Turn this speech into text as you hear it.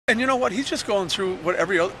And you know what? He's just going through what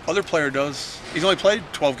every other player does. He's only played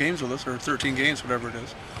 12 games with us, or 13 games, whatever it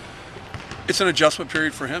is. It's an adjustment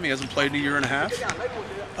period for him. He hasn't played in a year and a half.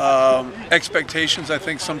 Expectations, I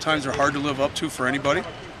think, sometimes are hard to live up to for anybody.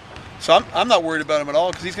 So I'm not worried about him at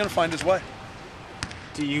all because he's going to find his way.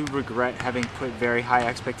 Do you regret having put very high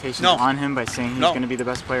expectations No. on him by saying he's going to be the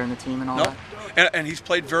best player in the team and all No. that? And he's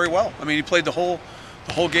played very well. I mean, he played the whole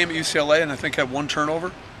game at UCLA and I think had 1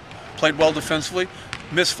 turnover. Played well defensively.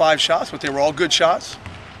 Missed 5 shots, but they were all good shots.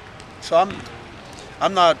 So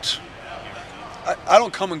I'm not. I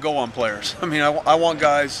don't come and go on players. I mean, I want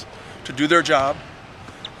guys to do their job.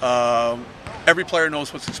 Every player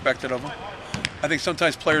knows what's expected of them. I think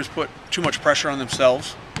sometimes players put too much pressure on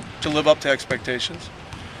themselves to live up to expectations.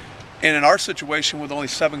 And in our situation with only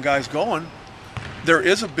 7 guys going, there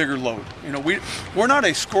is a bigger load. You know, we're not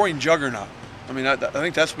a scoring juggernaut. I mean, I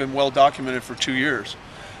think that's been well documented for 2 years.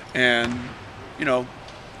 And, you know,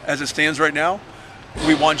 as it stands right now,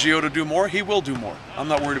 we want Gio to do more. He will do more. I'm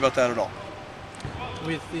not worried about that at all.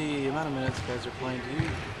 With the amount of minutes guys are playing, do you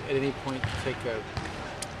at any point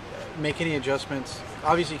make any adjustments?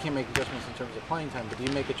 Obviously, you can't make adjustments in terms of playing time, but do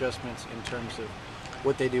you make adjustments in terms of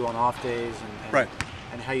what they do on off days and right.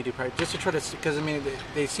 and how you do practice, just to try to, because I mean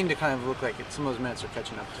they seem to kind of look like some of those minutes are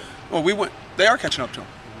catching up to him. Well, they are catching up to him.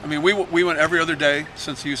 I mean, we went every other day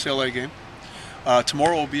since the UCLA game.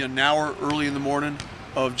 Tomorrow will be an hour early in the morning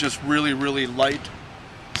of just really, really light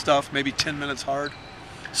stuff, maybe 10 minutes hard.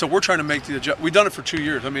 So we're trying to make the adjustment. We've done it for 2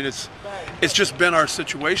 years. I mean, it's just been our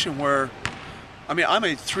situation where, I mean, I'm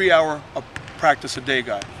a 3-hour practice a day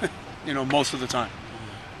guy, you know, most of the time.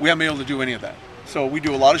 We haven't been able to do any of that. So we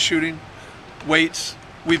do a lot of shooting, weights.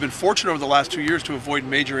 We've been fortunate over the last 2 years to avoid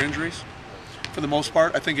major injuries for the most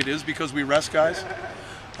part. I think it is because we rest guys.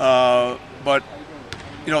 But,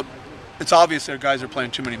 you know, it's obvious that guys are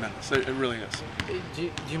playing too many minutes. It really is. Do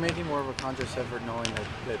you make any more of a conscious effort knowing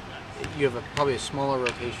that you have probably a smaller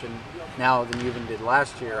rotation now than you even did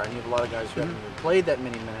last year? I mean, you have a lot of guys who haven't even played that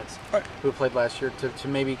many minutes, right, who played last year, to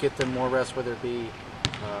maybe get them more rest, whether it be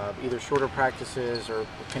either shorter practices or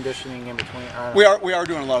conditioning in between. We are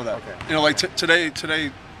doing a lot of that. Okay. You know, like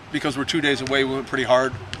today, because we're 2 days away, we went pretty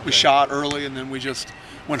hard. We shot early, and then we just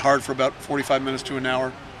went hard for about 45 minutes to an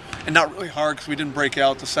hour. And not really hard because we didn't break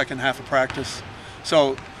out the second half of practice.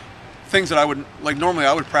 So things that I would, like normally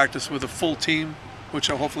I would practice with a full team, which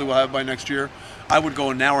hopefully we'll have by next year. I would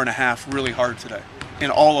go an hour and a half really hard today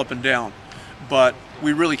and all up and down. But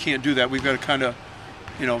we really can't do that. We've got to kind of,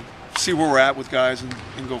 you know, see where we're at with guys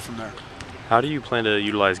and go from there. How do you plan to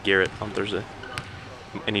utilize Garrett on Thursday?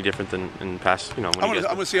 Any different than in past, you know, when I'm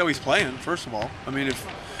going to see how he's playing, first of all. I mean, if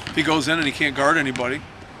he goes in and he can't guard anybody,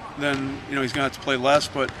 then, you know, he's going to have to play less.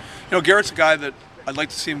 But, you know, Garrett's a guy that I'd like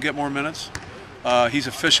to see him get more minutes. He's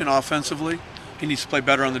efficient offensively. He needs to play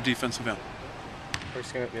better on the defensive end. We're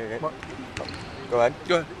just gonna, go ahead.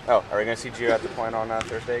 Go ahead. Oh, are we going to see Gio at the point on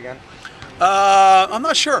Thursday again? I'm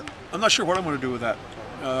not sure. I'm not sure what I'm going to do with that.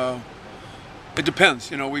 It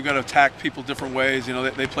depends. You know, we've got to attack people different ways. You know,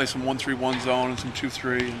 they play some 1-3-1 zone and some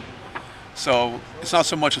 2-3. So it's not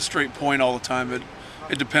so much a straight point all the time.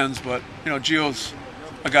 It depends. But, you know, Gio's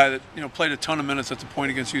a guy that, you know, played a ton of minutes at the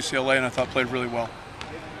point against UCLA, and I thought played really well.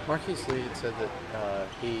 Marquise Lee had said that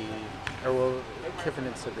Kiffin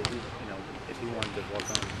had said that he, you know, if he wanted to walk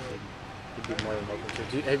on, he'd be more than welcome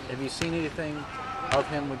to. Have you seen anything of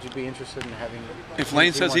him? Would you be interested in having? If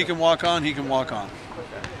Lane says he can walk on, he can walk on.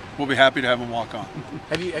 Okay. We'll be happy to have him walk on.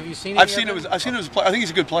 Have you seen? I've seen him as a player. I think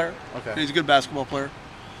he's a good player. Okay. He's a good basketball player.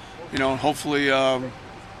 You know, and hopefully,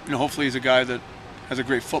 hopefully he's a guy that has a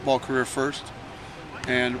great football career first.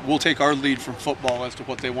 And we'll take our lead from football as to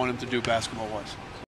what they want him to do basketball-wise.